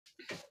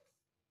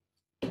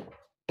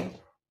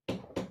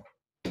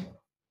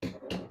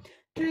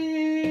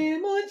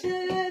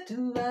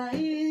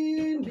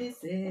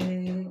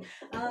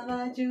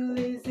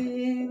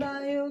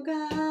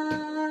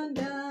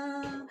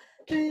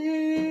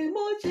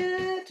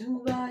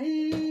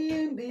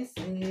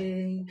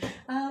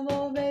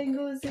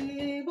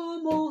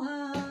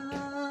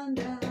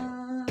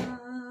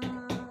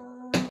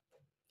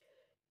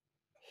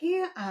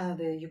are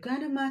the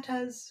Uganda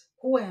martyrs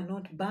who were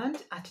not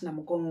burnt at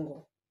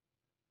Namugongo.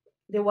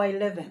 There were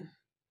 11.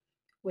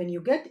 When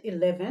you get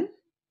 11,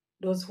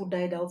 those who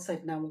died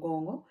outside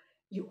Namugongo,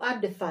 you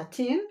add the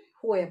 13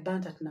 who were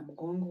burnt at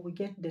Namugongo, we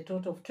get the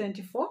total of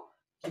 24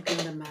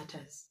 Uganda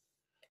martyrs.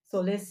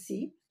 So let's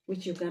see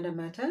which Uganda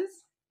martyrs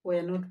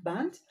were not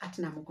burnt at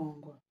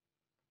Namugongo.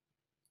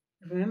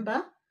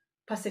 Remember,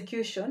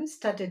 persecution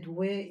started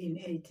way in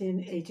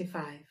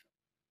 1885.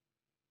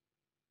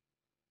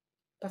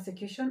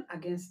 Persecution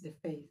against the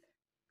faith,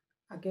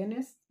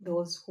 against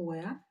those who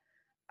were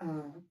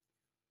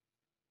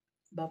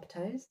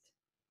baptized,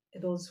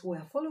 those who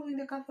were following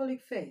the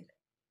Catholic faith.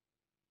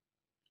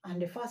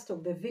 And the first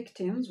of the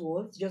victims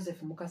was Joseph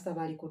Mukasa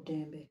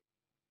Balikudembe.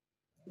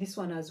 This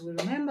one, as we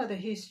remember the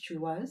history,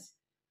 was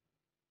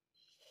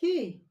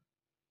he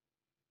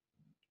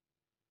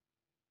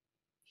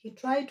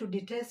tried to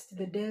detest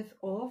the death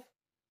of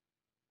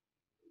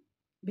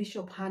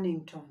Bishop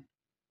Hannington,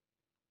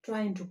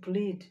 trying to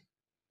plead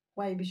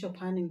why Bishop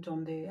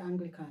Hannington, the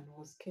Anglican,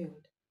 was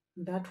killed.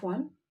 That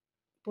one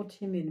put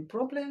him in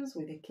problems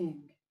with the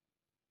king.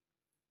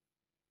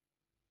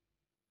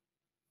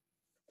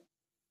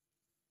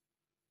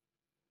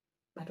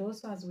 But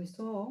also, as we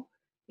saw,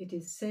 it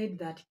is said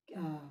that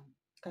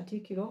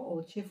Katikiro,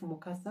 or Chief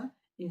Mukasa,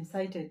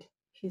 incited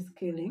his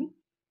killing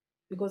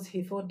because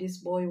he thought this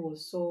boy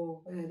was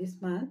so, this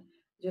man,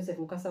 Joseph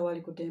Mukasa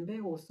Wali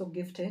Kutembe, was so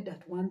gifted.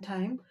 At one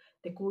time,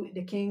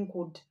 the king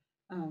could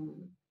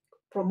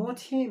promote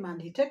him,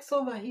 and he takes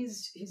over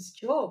his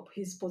job,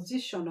 his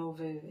position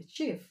of a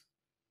chief.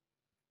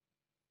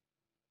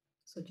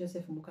 So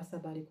Joseph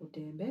Mukasa Bali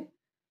Kutembe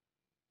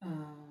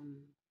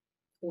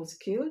was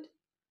killed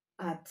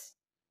at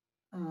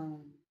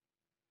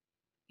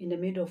in the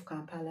middle of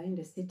Kampala, in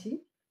the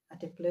city,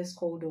 at a place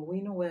called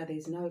Owino, where there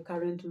is now a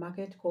current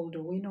market called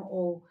Owino,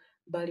 or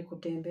Bali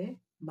Kutembe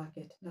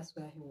Market. That's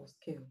where he was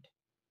killed.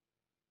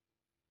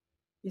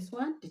 This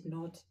one did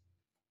not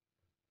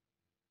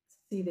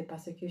see the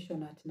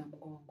persecution at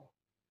Namugongo.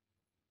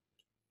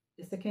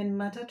 The second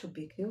martyr to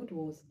be killed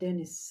was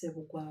Dennis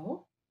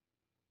Sebugwao.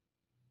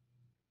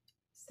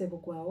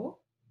 Sebugwao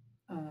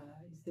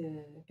is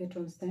the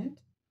patron saint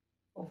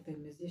of the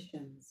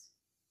musicians.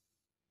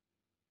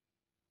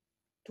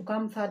 To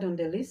come third on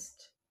the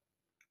list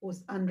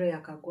was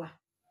Andrea Kagwa.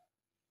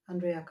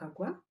 Andrea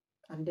Kagwa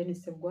and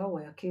Dennis Sebugwao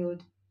were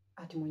killed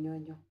at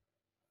Munyonyo.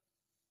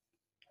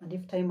 And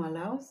if time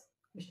allows,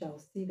 we shall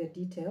see the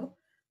detail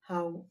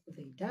how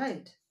they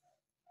died.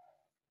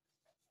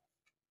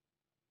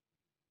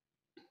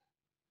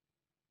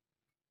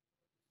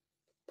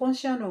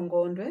 Pontiano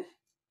Ngondwe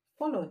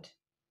followed.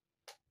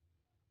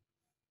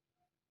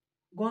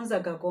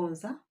 Gonzaga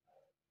Gonza,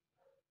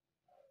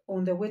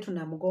 on the way to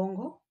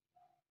Namugongo,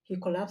 he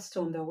collapsed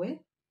on the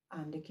way,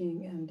 and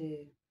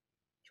he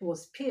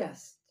was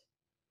pierced.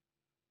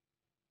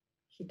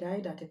 He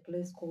died at a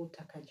place called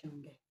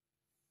Takajunge.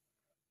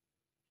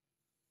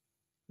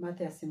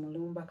 Martyrs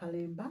Mulumba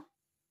Kalemba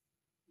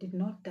did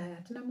not die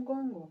at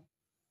Namugongo.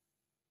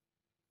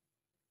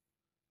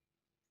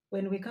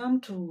 When we come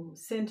to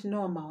Saint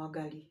Noah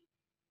Mawagali,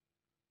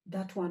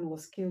 that one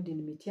was killed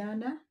in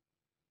Mityana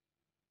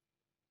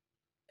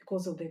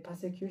because of the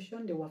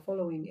persecution. They were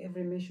following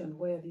every mission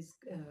where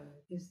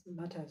these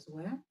martyrs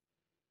were.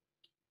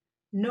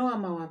 Noah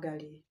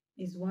Mawagali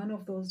is one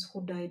of those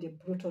who died a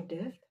brutal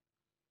death.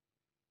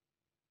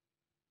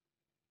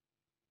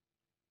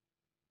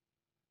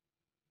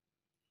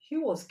 He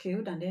was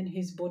killed, and then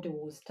his body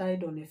was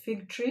tied on a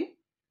fig tree,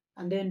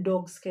 and then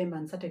dogs came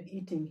and started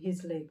eating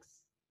his legs.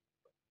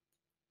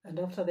 And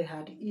after they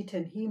had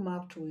eaten him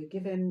up to a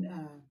given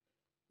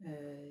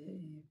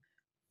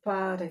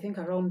part, I think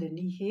around the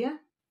knee here,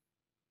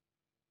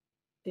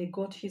 they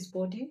got his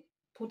body,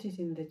 put it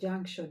in the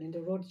junction, in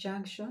the road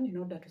junction, in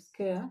order to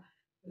scare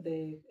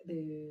the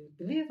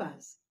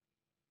believers.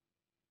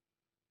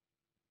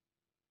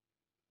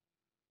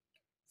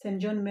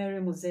 St. John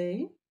Mary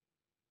Muzei,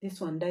 this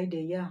one died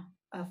a year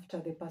after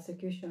the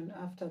persecution,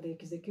 after the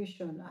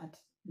execution at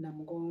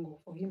Namugongo.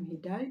 For him, he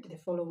died the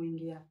following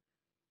year.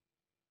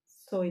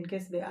 So in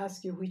case they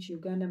ask you which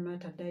Uganda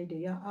martyr died a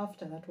year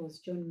after, that was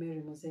John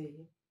Mary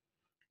Muzei.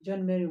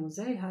 John Mary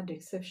Muzei had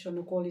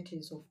exceptional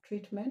qualities of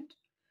treatment.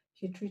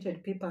 He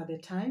treated people at the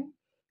time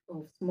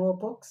of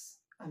smallpox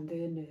and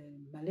then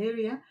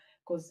malaria,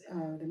 because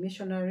the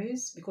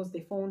missionaries, because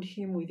they found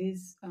him with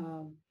his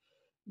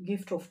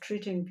gift of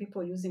treating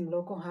people using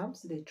local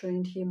herbs, they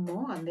trained him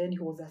more, and then he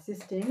was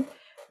assisting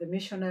the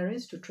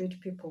missionaries to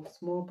treat people with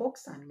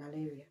smallpox and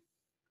malaria.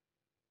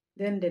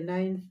 Then the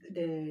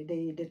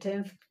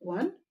 10th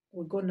one,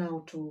 we go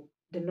now to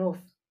the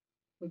north.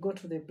 We go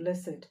to the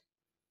Blessed.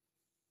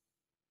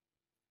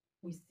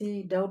 We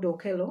see Daud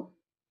Okello,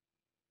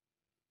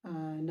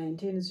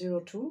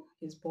 1902,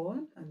 he's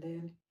born, and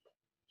then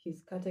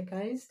he's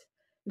catechized.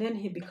 Then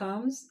he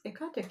becomes a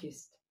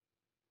catechist.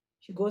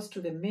 He goes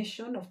to the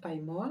mission of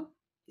Paimol.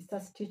 He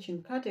starts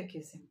teaching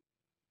catechism.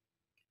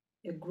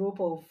 A group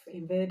of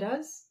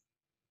invaders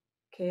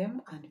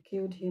came and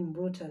killed him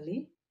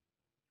brutally,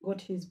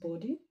 got his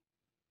body,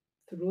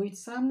 threw it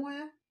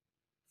somewhere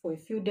for a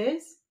few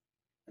days,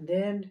 and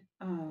then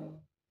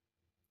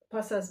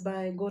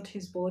passers-by got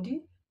his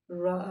body,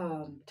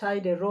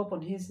 tied a rope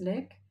on his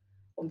neck,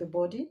 on the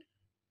body,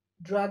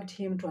 dragged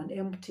him to an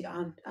empty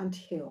ant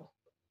hill.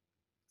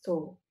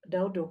 So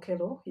Daud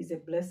Okello, he's a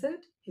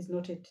blessed, he's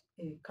not a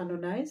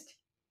canonized.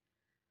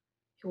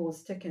 He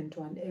was taken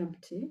to an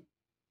empty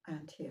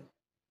ant hill.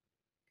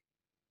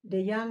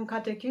 The young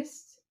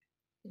catechist,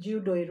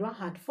 Jude Oirwa,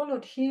 had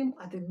followed him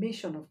at the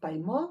mission of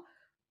Paimol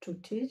to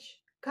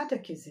teach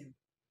catechism.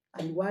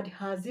 And word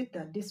has it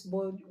that this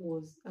boy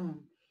was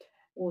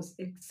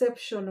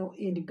exceptional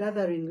in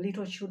gathering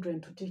little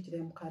children to teach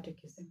them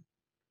catechism.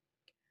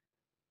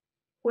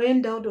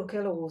 When Daud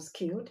Okello was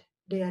killed,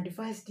 they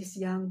advised this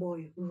young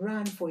boy,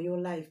 run for your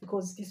life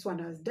because this one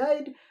has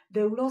died.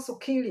 They will also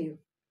kill you.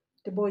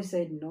 The boy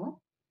said,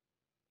 no.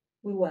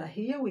 We were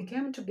here. We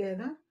came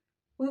together.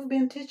 We've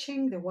been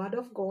teaching the word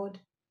of God.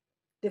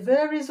 The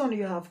very reason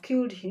you have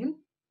killed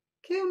him,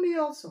 kill me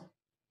also.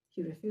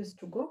 He refused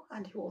to go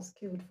and he was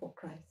killed for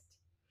Christ.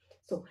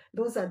 So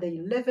those are the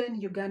 11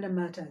 Uganda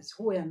martyrs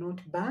who were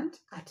not burnt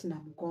at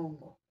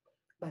Namugongo.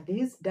 But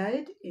these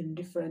died in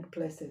different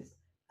places.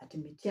 At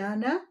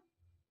Mityana,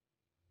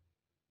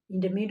 in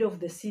the middle of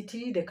the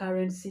city, the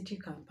current city,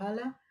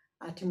 Kampala,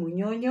 at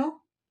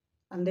Munyonyo,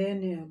 and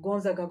then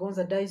Gonzaga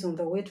dies on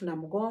the way to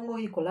Namugongo.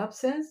 He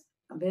collapses,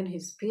 and then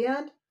he's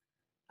speared.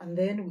 And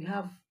then we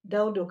have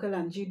Daud Okello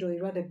and Jude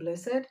Oirwa, the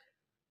blessed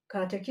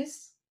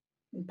catechists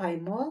in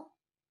Paimol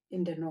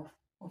in the north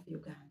of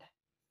Uganda.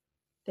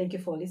 Thank you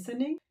for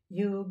listening.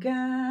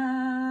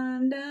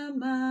 Uganda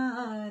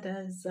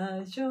martyrs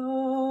are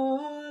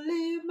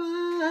jolly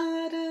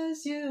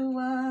martyrs you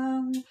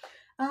are,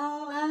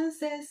 our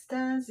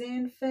ancestors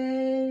in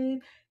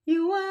faith.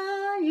 You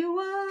are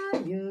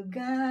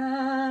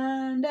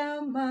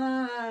Uganda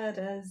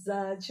martyrs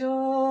are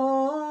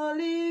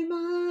jolly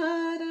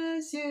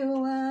martyrs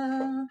you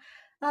are,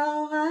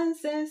 our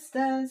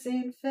ancestors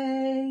in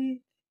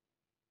faith.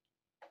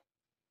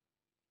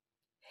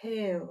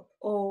 Hail,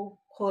 O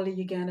holy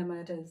Uganda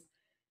martyrs.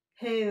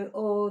 Hail,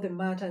 all the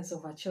martyrs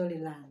of Acholi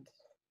land.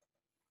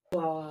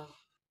 Our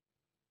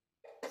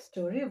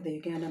story of the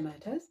Uganda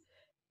martyrs.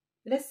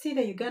 Let's see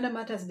the Uganda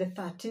martyrs, the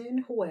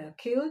 13 who were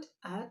killed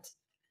at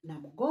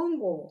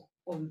Namugongo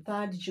on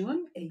 3rd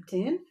June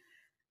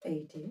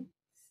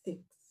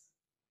 1886.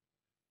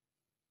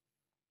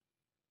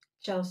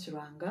 Charles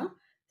Ranga.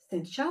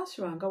 St. Charles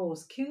Ranga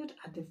was killed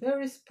at the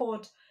very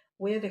spot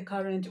where the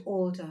current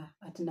altar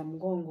at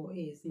Namugongo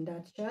is, in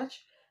that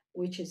church,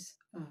 which is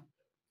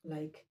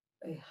like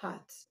a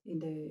hut in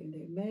the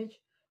image,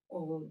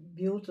 or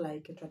built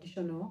like a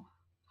traditional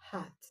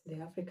hut,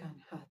 the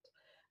African hut.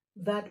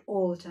 That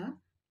altar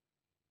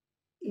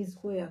is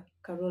where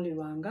Karoli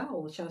Ranga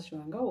or Charles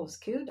Ranga was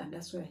killed, and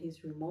that's where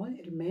his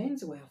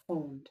remains were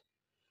found.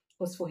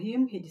 Because for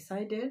him, he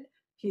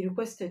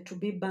requested to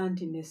be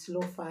burnt in a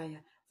slow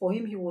fire. For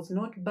him, he was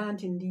not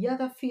burnt in the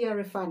other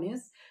fiery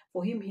furnace.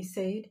 For him, he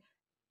said,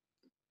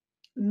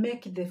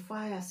 make the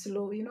fire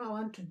slow. I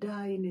want to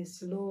die in a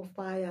slow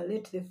fire.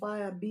 Let the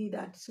fire be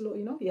that slow.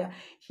 Yeah,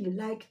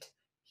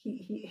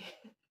 he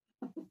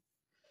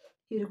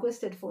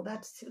requested for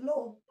that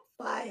slow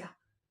fire.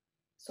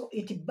 So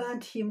it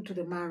burnt him to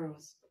the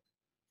marrows.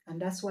 And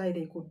that's why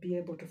they could be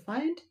able to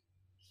find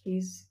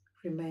his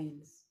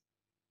remains.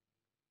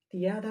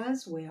 The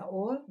others were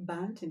all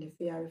burnt in the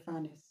fiery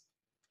furnace.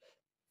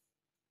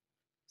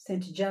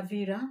 St.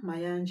 Javira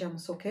Mayanja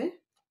Musoke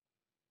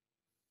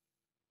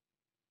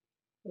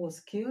was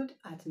killed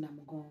at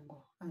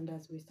Namugongo. And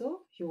as we saw,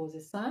 he was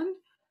a son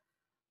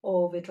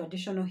of a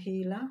traditional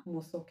healer,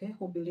 Musoke,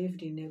 who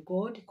believed in a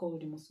god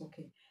called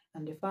Musoke.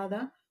 And the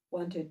father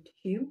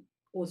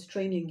was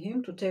training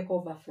him to take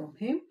over from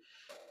him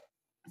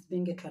as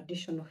being a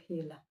traditional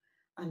healer.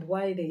 And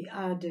why they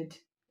added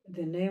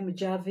the name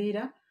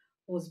Javira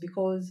was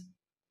because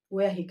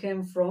where he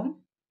came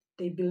from,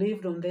 they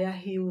believed on their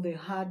hill they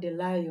had a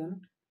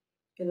lion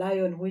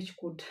which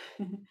could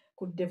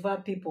could devour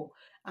people.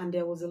 And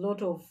there was a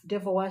lot of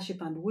devil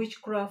worship and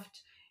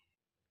witchcraft.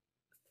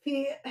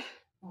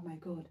 Oh my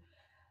God.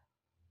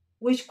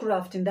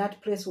 Witchcraft in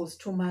that place was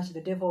too much,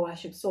 the devil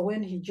worship. So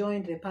when he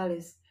joined the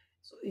palace,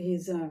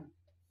 these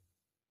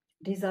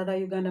other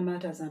Uganda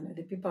martyrs and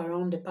the people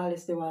around the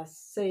palace, they were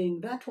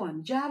saying, that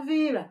one,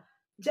 Javira,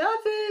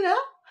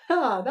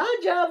 that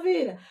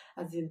Javira.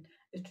 As in,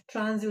 to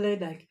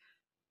translate like,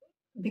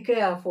 be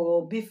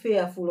careful, be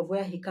fearful of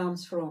where he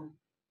comes from.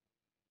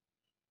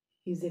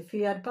 He's a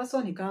feared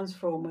person. He comes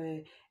from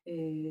a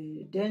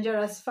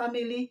dangerous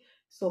family.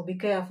 So be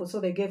careful.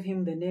 So they gave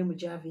him the name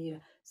Javira.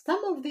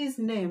 Some of these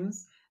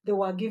names, they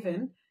were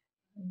given,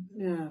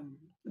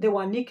 they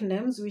were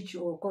nicknames which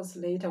of course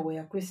later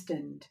were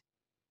christened.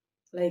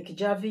 Like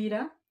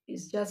Javira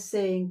is just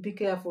saying, be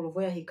careful of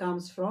where he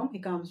comes from. He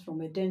comes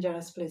from a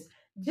dangerous place.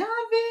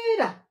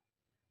 Javira,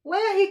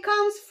 where he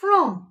comes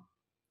from,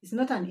 it's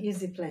not an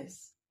easy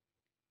place.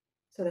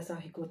 So that's how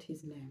he got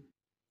his name.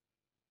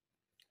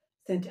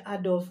 St.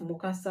 Adolf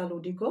Mukasa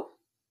Ludigo.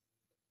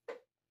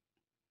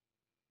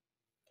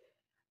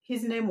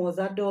 His name was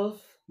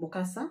Adolf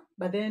Mukasa,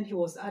 but then he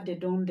was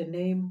added on the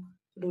name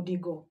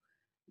Ludigo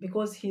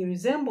because he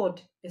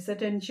resembled a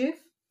certain chief.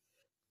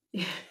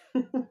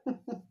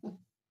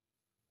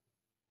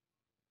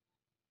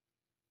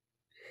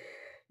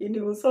 In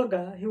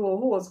Usoga,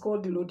 who was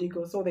called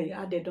Ludigo, so they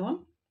added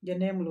on the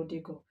name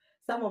Ludigo.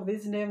 Some of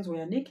these names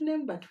were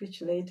nicknames, but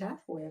which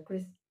later were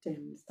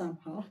Christian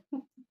somehow.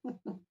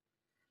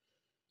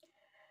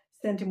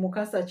 Saint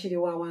Mukasa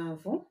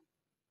Chiriwawanvu.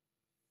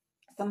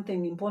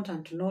 Something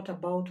important to note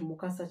about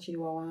Mukasa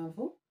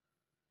Chiriwawanvu.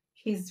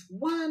 He's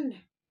one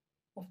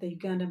of the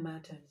Uganda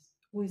martyrs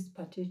who is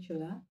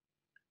peculiar,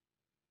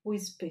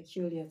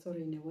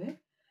 in a way.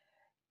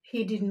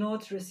 He did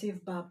not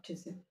receive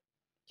baptism.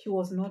 He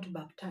was not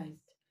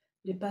baptized.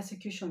 The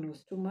persecution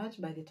was too much.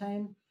 By the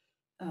time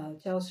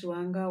Charles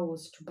Ruanga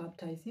was to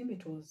baptize him,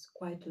 it was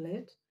quite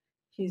late.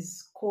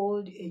 He's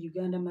called a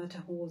Uganda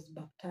martyr who was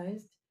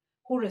baptized,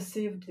 who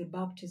received the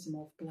baptism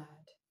of blood.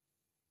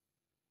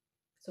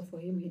 So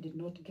for him, he did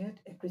not get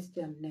a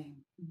Christian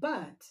name.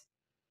 But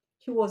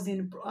he was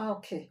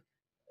okay.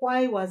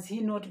 Why was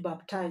he not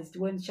baptized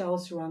when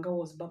Charles Ruanga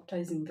was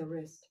baptizing the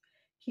rest?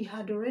 He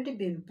had already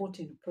been put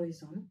in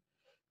prison.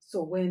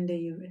 So when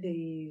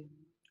they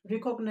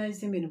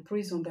recognized him in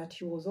prison that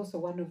he was also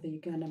one of the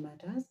Uganda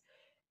martyrs,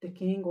 the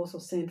king also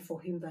sent for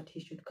him that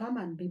he should come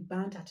and be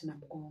burnt at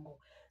Namugongo.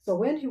 So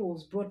when he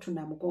was brought to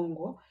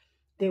Namugongo,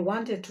 they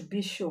wanted to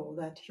be sure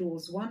that he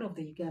was one of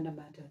the Uganda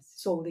martyrs.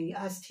 So they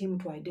asked him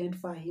to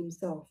identify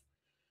himself,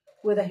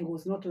 whether he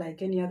was not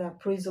like any other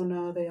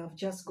prisoner they have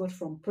just got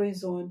from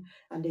prison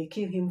and they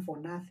kill him for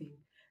nothing.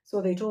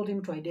 So they told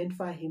him to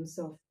identify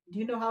himself. Do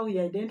you know how he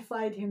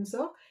identified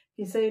himself?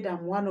 He said,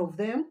 I'm one of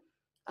them,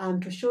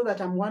 and to show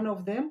that I'm one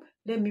of them,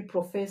 let me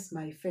profess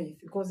my faith,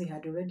 because he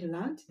had already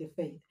learned the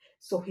faith.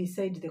 So he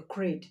said the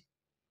creed.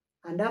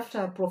 And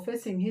after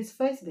professing his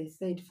faith, they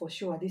said, for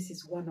sure, this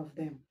is one of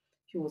them.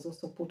 He was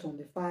also put on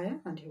the fire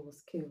and he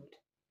was killed.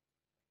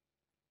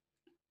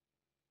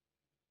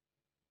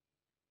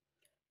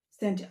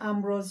 St.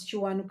 Ambrose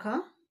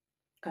Chiwanuka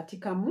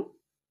Katikamu.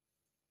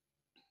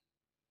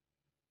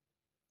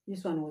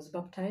 This one was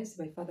baptized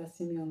by Father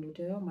Simeon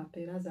Lutero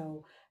Mapera.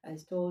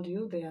 As I told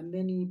you, there are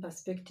many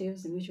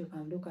perspectives in which you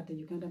can look at the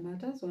Uganda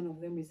martyrs. One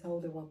of them is how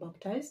they were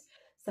baptized.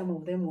 Some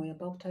of them were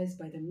baptized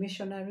by the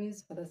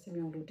missionaries, Father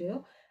Simeon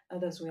Lutero.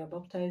 Others were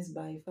baptized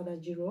by Father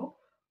Giro.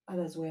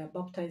 Others were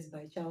baptized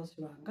by Charles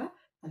Ruanga.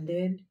 And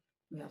then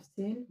we have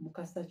seen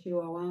Mukasa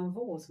Chiriwawanvu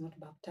was not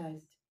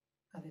baptized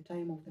at the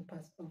time of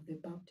the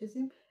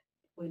baptism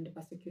when the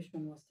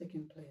persecution was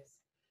taking place.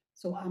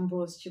 So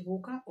Ambrose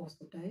Chibuka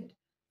also died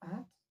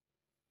at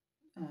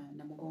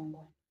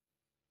Namugongo.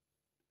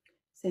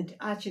 St.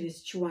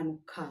 Achilles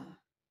Chiwanuka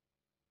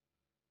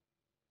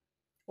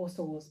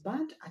also was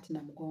burnt at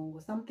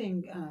Namugongo.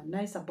 Something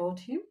nice about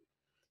him,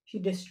 he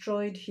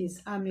destroyed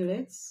his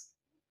amulets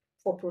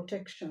for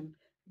protection.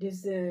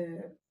 These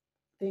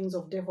things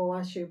of devil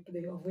worship,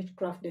 of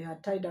witchcraft, they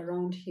had tied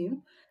around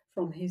him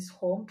from his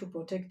home to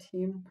protect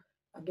him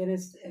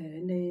against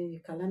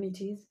any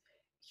calamities.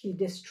 He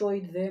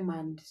destroyed them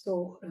and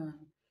so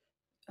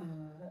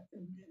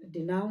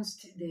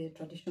denounced the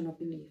traditional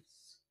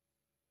beliefs.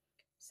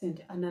 St.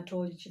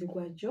 Anatole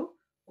Chirigwajo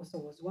also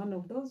was one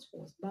of those who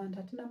was burnt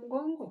at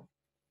Namugongo.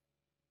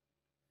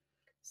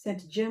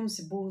 St.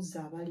 James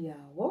Buza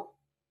Baliawo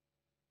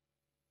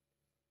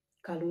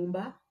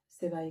Kalumba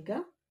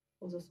Sebaiga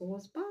also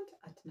was burnt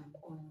at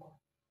Namugongo.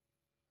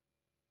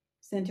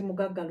 St.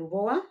 Mugaga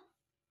Lubowa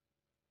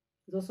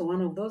is also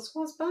one of those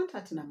who was burnt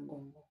at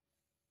Namugongo.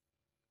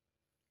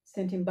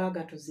 St.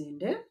 Mbaga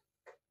Tuzinde,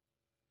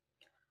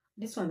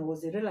 this one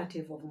was a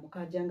relative of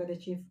Mukajanga, the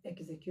chief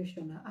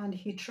executioner, and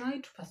he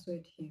tried to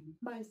persuade him,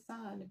 my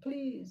son,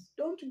 please,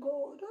 don't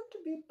go,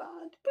 don't be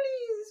bad,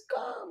 please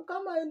come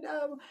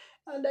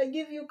and I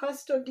give you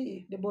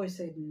custody. The boy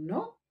said,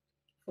 no,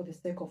 for the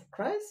sake of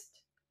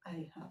Christ,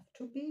 I have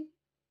to be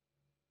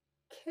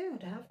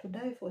killed, I have to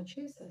die for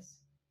Jesus.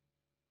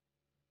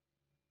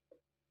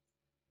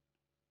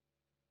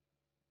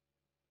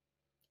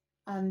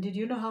 And did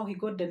you know how he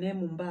got the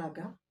name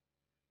Mbaga?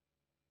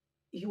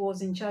 He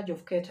was in charge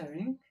of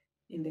catering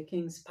in the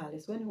king's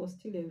palace when he was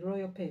still a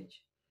royal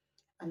page.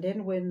 And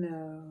then when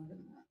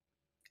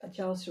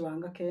Charles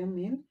Ruanga came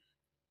in,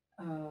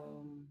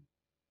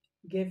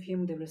 gave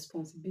him the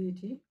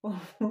responsibility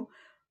of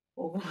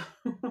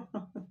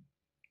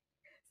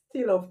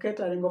still of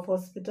catering, of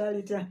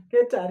hospitality and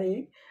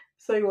catering.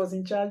 So he was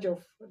in charge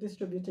of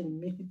distributing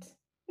meat.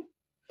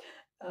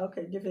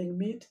 Okay, giving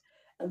meat.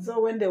 And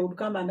so when they would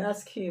come and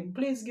ask him,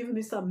 please give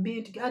me some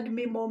meat, add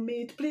me more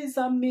meat, please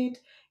some meat,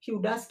 he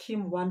would ask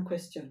him one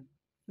question.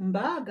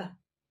 Mbaga.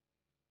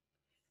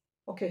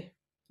 Okay,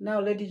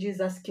 now Lady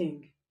Jesus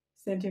King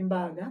sent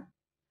Mbaga,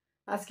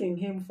 asking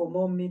him for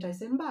more meat. I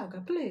said,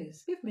 Mbaga,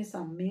 please give me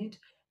some meat.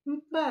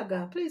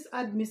 Mbaga, please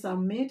add me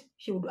some meat.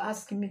 He would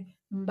ask me,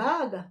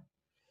 Mbaga.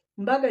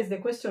 Mbaga is the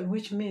question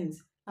which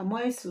means, am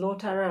I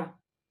slaughterer?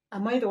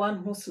 Am I the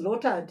one who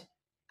slaughtered?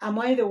 Am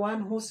I the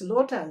one who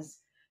slaughters?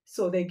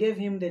 So they gave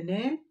him the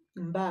name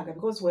Mbaga,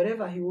 because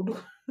wherever he would,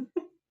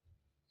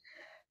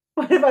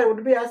 whenever he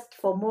would be asked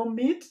for more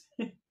meat,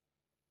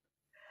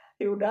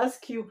 he would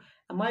ask you,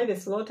 am I the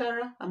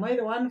slaughterer? Am I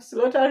the one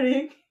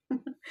slaughtering?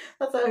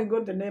 That's how he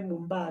got the name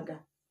Mbaga.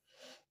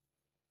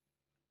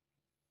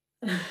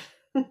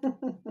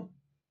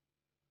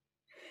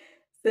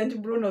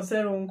 Saint Bruno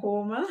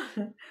Serunkuma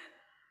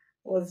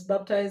was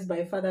baptized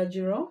by Father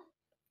Giro,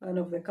 one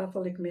of the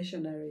Catholic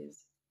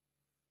missionaries.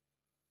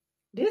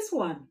 This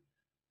one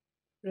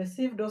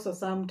received also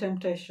some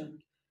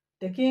temptation.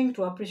 The king,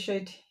 to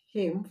appreciate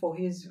him for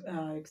his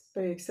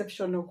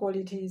exceptional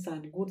qualities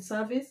and good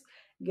service,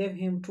 gave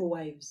him 2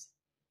 wives.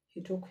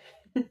 He took,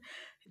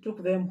 he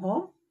took them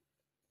home,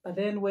 but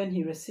then when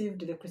he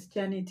received the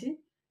Christianity,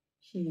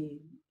 he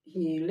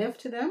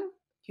left them,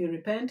 he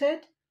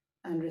repented,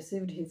 and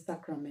received his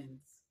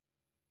sacraments.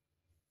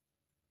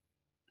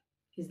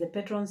 He's the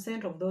patron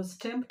saint of those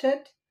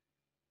tempted,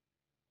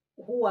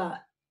 who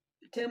are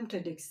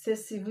tempted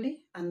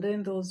excessively, and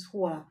then those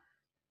who are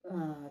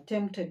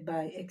tempted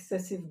by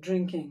excessive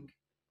drinking.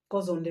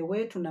 Because on the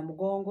way to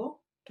Namugongo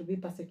to be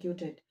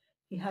persecuted,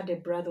 he had a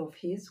brother of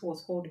his who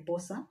was called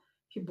Bosa.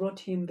 He brought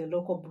him the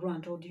local brew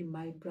and told him,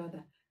 my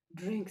brother,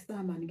 drink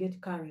some and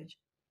get courage.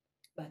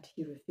 But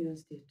he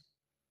refused it.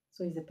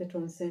 So he's the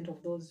patron saint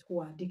of those who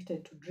are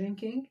addicted to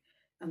drinking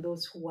and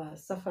those who are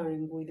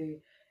suffering with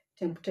the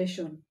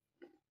temptation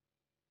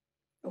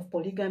of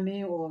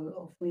polygamy or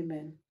of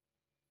women.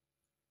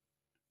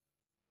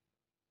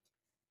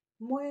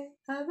 Mwe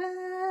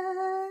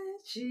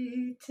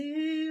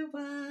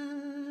abekitiibwa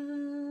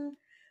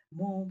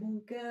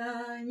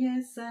mubuganye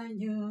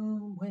essanyu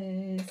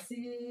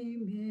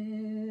mwesiimye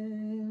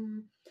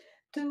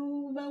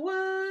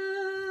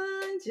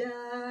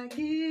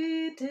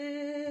tubawanjagite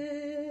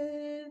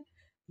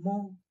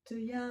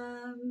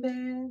mutuyambe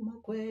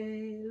mu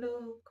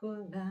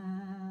kwelokola.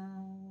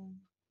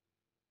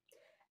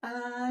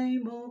 Ai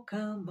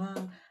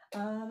Mukama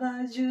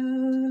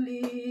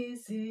abajulizi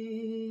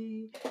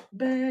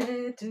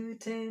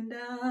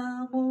betutenda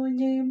mu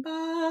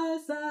nyimba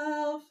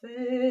zaffe.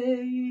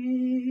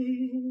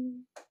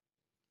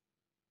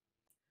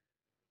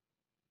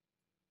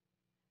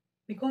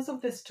 Because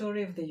of the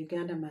story of the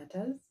Uganda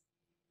Martyrs,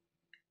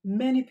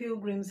 many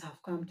pilgrims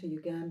have come to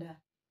Uganda.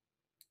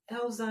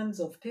 Thousands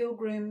of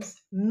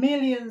pilgrims,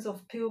 millions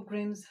of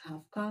pilgrims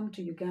have come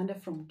to Uganda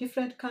from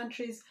different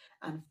countries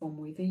and from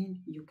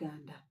within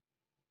Uganda.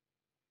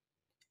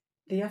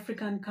 The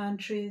African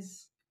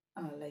countries,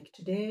 like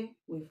today,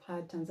 we've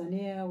had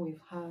Tanzania,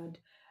 we've had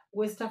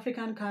West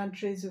African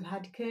countries, we've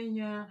had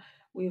Kenya,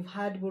 we've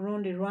had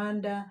Burundi,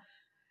 Rwanda.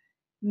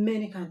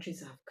 Many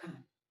countries have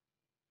come.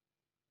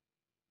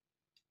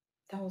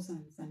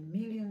 Thousands and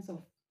millions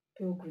of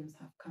pilgrims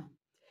have come.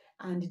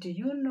 And do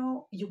you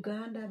know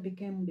Uganda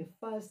became the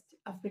first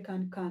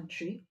African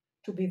country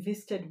to be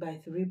visited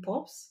by 3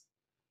 popes?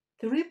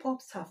 3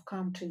 popes have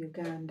come to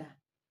Uganda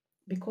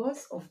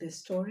because of the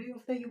story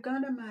of the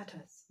Uganda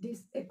Martyrs,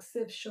 this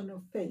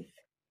exceptional faith.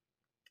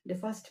 The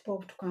first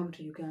pope to come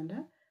to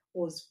Uganda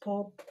was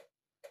Pope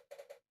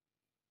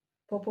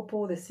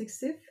Paul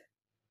VI,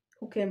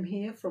 who came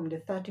here from the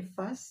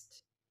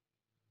 31st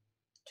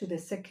to the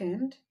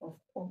 2nd of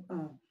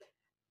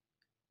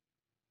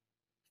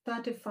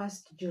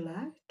 31st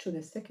July to the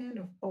 2nd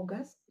of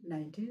August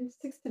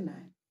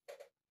 1969.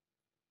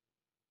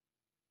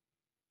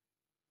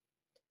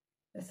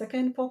 The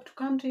second pope to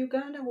come to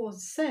Uganda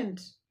was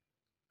Saint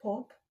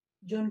Pope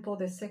John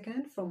Paul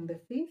II from the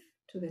 5th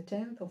to the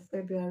 10th of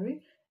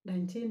February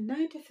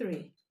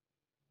 1993.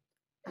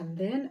 And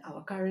then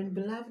our current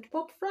beloved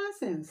Pope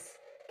Francis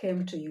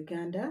came to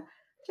Uganda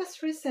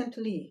just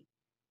recently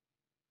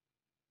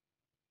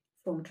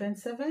from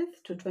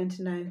 27th to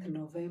 29th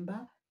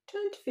November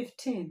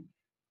 2015.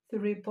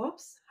 3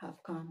 popes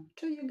have come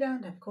to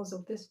Uganda because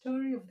of the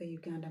story of the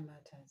Uganda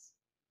Martyrs.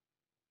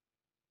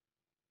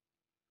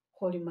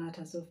 Holy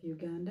Martyrs of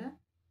Uganda,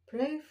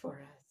 pray for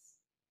us.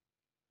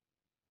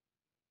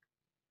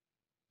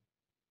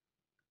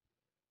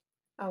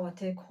 Our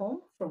take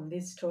home from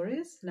these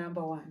stories,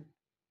 number 1.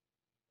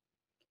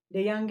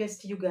 The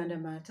youngest Uganda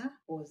martyr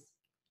was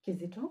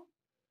Kizito.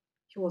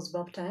 He was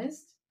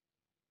baptized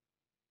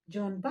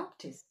John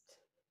Baptist.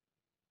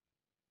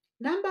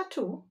 Number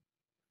 2,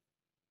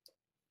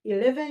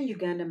 11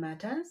 Uganda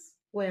martyrs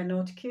were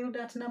not killed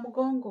at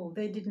Namugongo.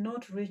 They did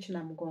not reach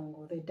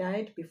Namugongo. They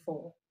died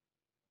before.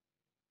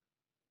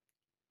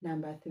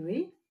 Number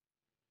 3,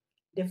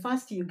 the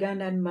first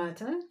Ugandan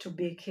martyr to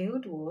be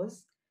killed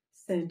was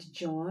St.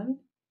 John.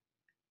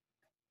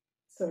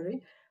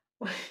 The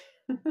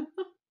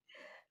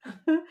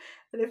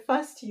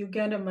first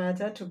Uganda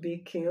martyr to be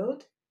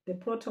killed, the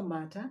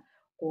proto-martyr,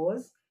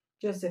 was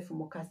Joseph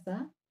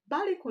Mukasa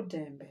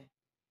Balikudembe.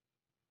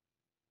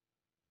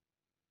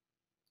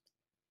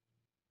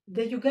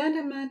 The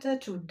Uganda martyr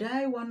to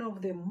die one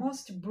of the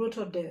most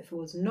brutal deaths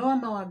was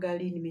Noah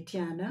Mawagali in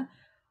Mityana,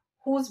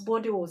 whose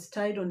body was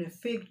tied on a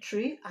fig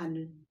tree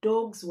and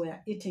dogs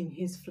were eating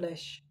his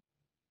flesh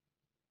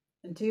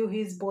until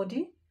his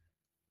body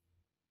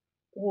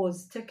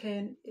was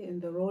taken in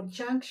the road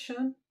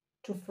junction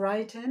to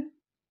frighten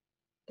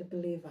the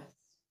believers.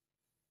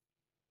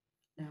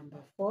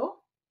 Number 4.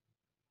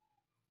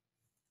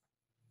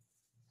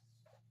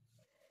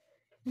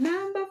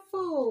 Number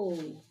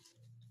 4.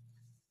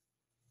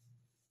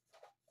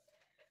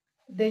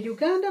 The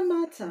Uganda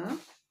Martyr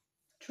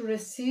to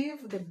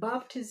receive the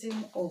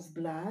baptism of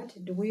blood.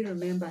 Do we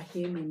remember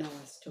him in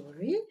our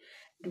story?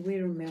 Do we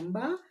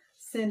remember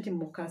Saint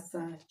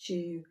Mukasa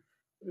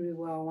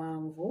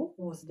Chiriwawamvu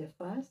was the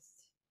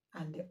first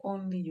and the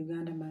only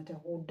Uganda Martyr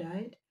who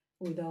died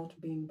without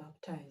being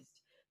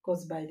baptized?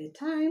 Because by the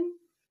time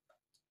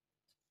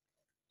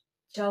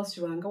Charles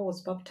Rwanga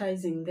was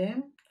baptizing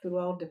them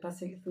through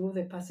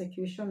the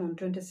persecution on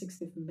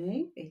 26th of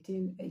May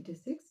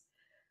 1886,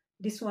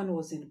 this one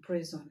was in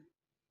prison.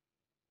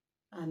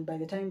 And by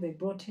the time they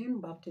brought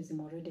him, baptism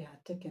already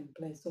had taken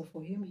place. So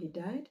for him, he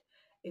died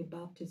a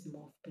baptism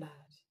of blood.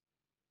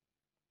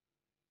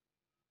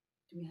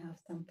 Do we have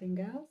something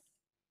else?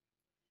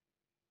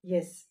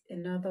 Yes,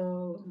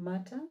 another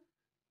matter.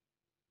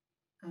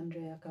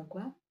 Andrea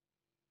Kagwa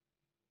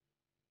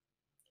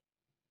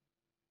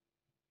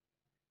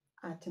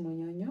at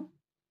Munyonyo.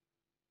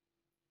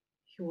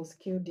 He was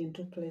killed in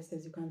 2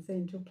 places. You can say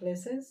in 2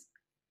 places.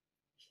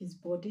 His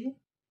body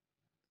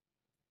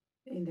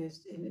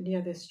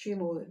near the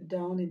stream or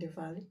down in the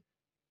valley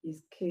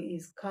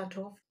is cut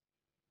off.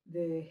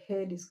 The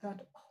head is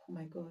cut. Oh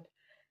my God.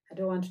 I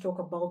don't want to talk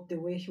about the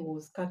way he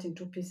was cut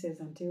into pieces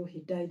until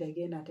he died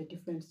again at a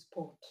different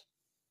spot.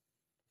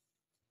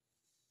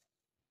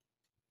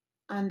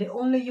 And the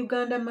only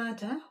Uganda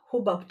martyr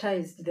who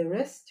baptized the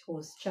rest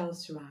was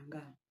Charles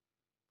Rwanga.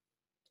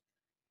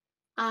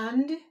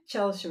 And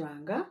Charles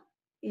Rwanga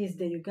is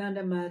the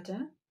Uganda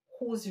martyr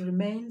whose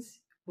remains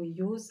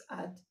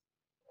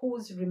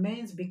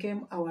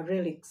became our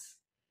relics,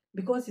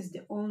 because he's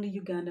the only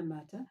Uganda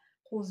martyr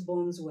whose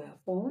bones were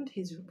found.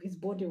 His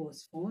body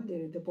was found,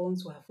 the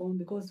bones were found,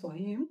 because for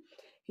him,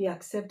 he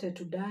accepted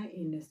to die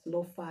in a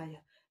slow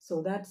fire.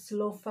 So that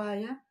slow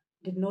fire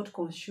did not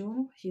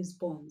consume his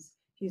bones.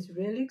 His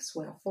relics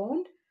were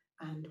found,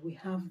 and we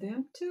have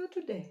them till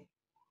today.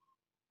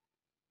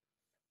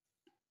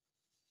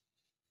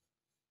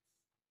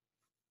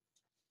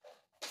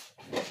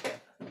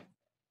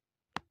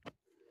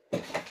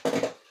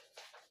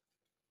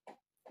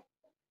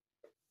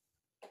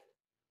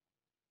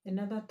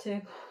 Another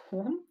take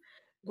home,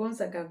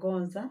 Gonzaga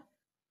Gonza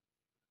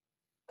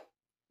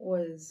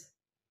was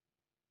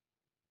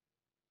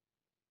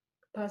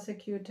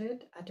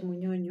persecuted at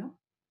Munyonyo.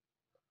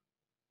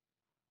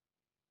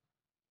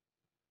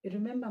 You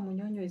remember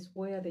Munyonyo is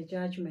where the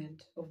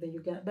judgment of the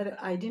Uganda, but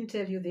I didn't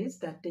tell you this,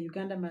 that the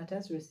Uganda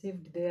Martyrs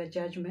received their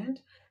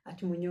judgment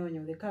at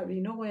Munyonyo.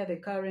 You know where the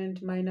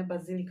current minor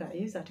basilica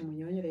is at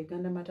Munyonyo, the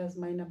Uganda Martyrs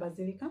minor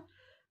basilica?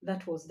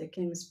 That was the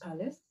King's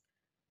Palace,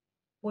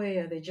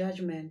 where the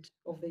judgment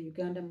of the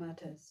Uganda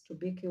Martyrs to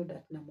be killed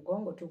at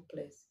Namugongo took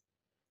place.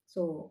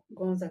 So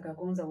Gonzaga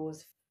Gonza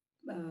was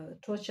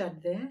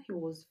tortured there. He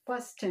was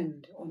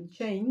fastened on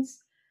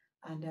chains,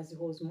 and as he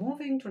was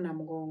moving to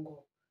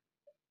Namugongo,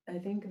 I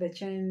think the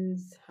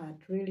chains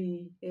had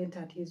really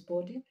entered his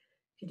body.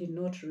 He did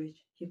not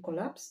reach. He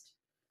collapsed,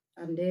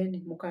 and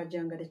then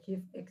Mukajanga, the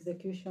chief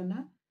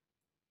executioner,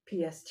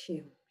 pierced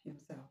him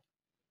himself.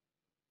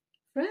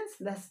 Friends,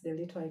 that's the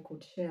little I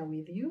could share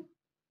with you.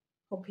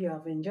 Hope you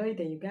have enjoyed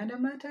the Uganda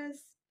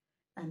Martyrs,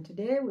 and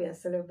today we are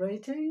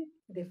celebrating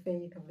the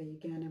faith of the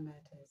Uganda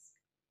Martyrs.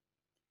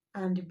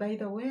 And by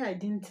the way, I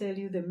didn't tell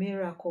you the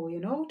miracle,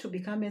 to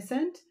become a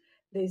saint.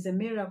 There is a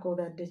miracle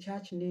that the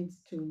church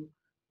needs to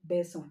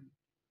base on.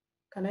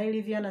 Can I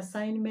leave you an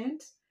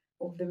assignment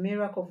of the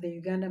miracle of the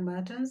Uganda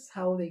Martyrs,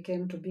 how they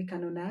came to be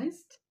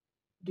canonized?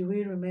 Do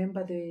we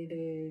remember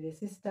the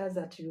sisters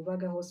at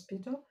Rubaga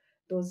Hospital,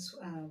 those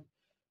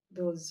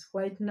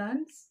white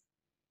nuns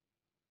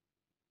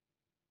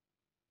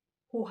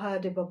who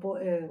had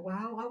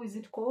how is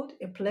it called?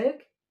 A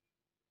plague?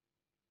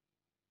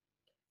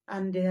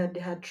 And they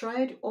had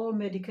tried all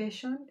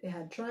medication, they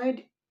had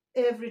tried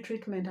every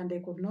treatment, and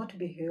they could not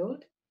be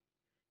healed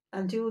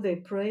until they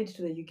prayed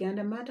to the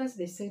Uganda Martyrs.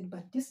 They said,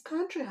 but this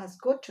country has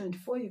got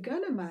 24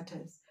 Uganda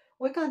Martyrs.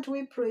 Why can't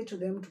we pray to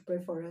them to pray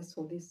for us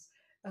for this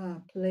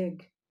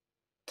plague?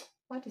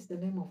 What is the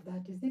name of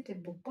that? Is it a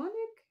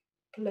bubonic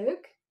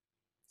plague?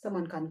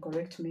 Someone can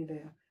correct me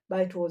there.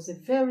 But it was a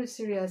very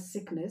serious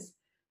sickness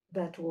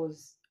that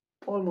was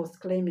almost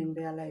claiming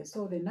their lives.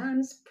 So the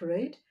nuns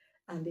prayed,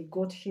 and they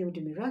got healed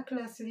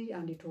miraculously,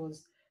 and it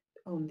was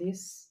on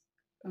this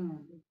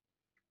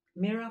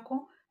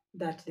miracle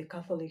that the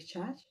Catholic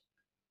Church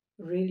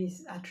really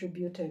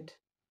attributed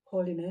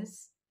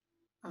holiness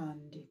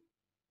and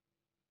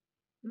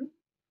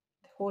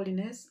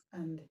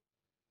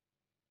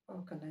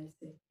how can I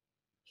say,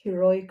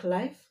 heroic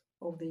life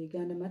of the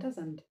Uganda Martyrs,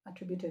 and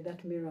attributed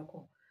that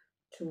miracle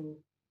to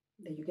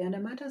the Uganda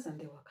Martyrs, and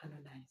they were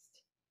canonized.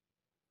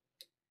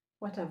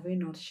 What have we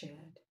not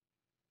shared?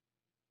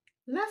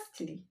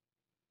 Lastly,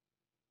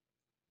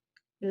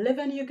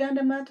 11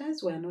 Uganda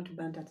Martyrs were not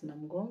burnt at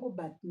Namugongo,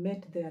 but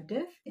met their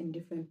death in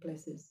different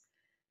places.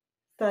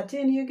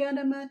 13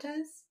 Uganda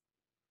Martyrs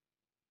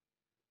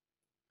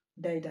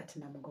died at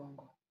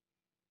Namugongo.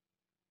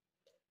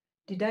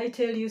 Did I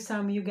tell you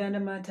some Uganda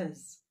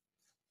martyrs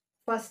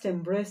first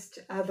embraced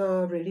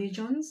other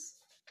religions?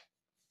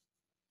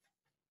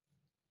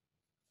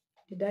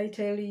 Did I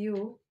tell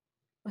you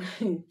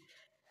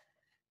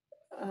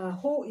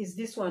who is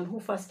this one who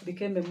first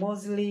became a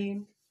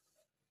Muslim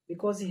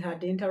because he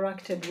had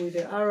interacted with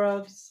the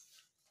Arabs?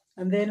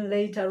 And then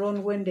later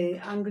on, when the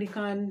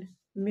Anglican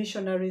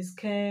missionaries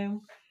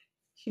came,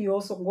 he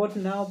also got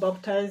now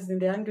baptized in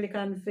the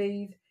Anglican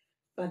faith,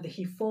 but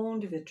he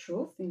found the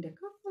truth in the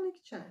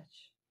Catholic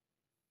Church.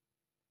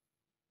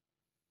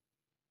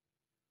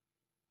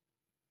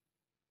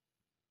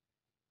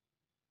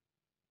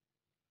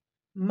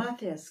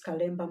 Martyrs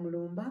Kalemba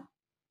Mulumba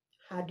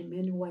had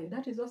many wives.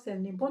 That is also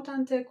an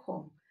important take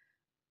home.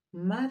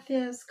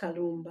 Martyrs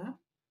Kalemba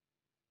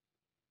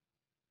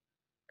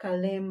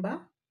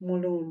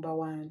Mulumba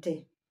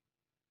Wante.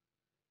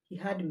 He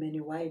had many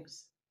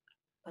wives,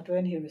 but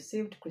when he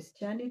received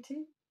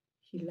Christianity,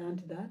 he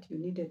learned that you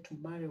needed to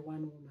marry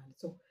one woman.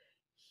 So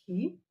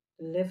he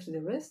left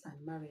the rest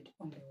and married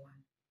only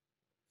one.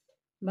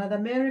 Mother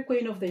Mary,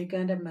 Queen of the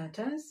Uganda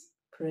Martyrs,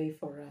 pray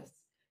for us.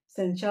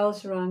 St.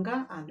 Charles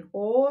Ranga and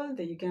all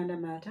the Uganda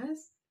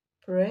Martyrs,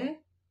 pray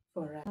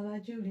for us.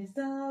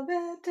 Abajuliza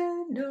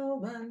betendo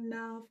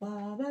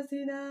bannafa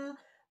bazira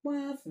mu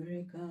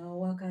Afrika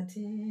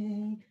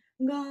wakati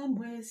nga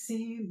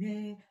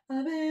mwesiimye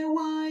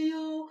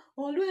abeewaayo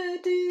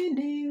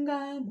olw'eddiini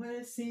nga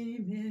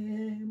mwesiimye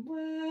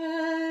mwe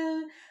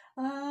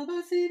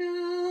abazira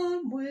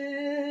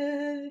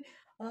mwe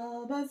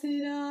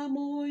abazira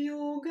mu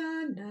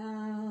Uganda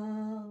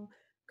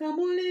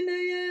kamulina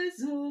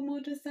Yesu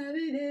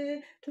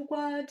mutusabire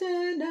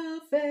tukwate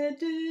naffe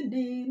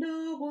eddiini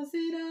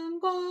n'obuzira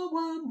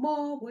ng'obwamma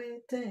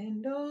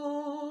obw'ettendo.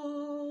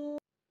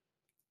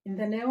 In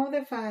the name of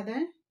the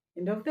Father,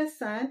 and of the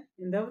Son,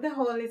 and of the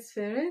Holy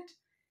Spirit,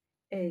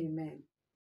 Amen.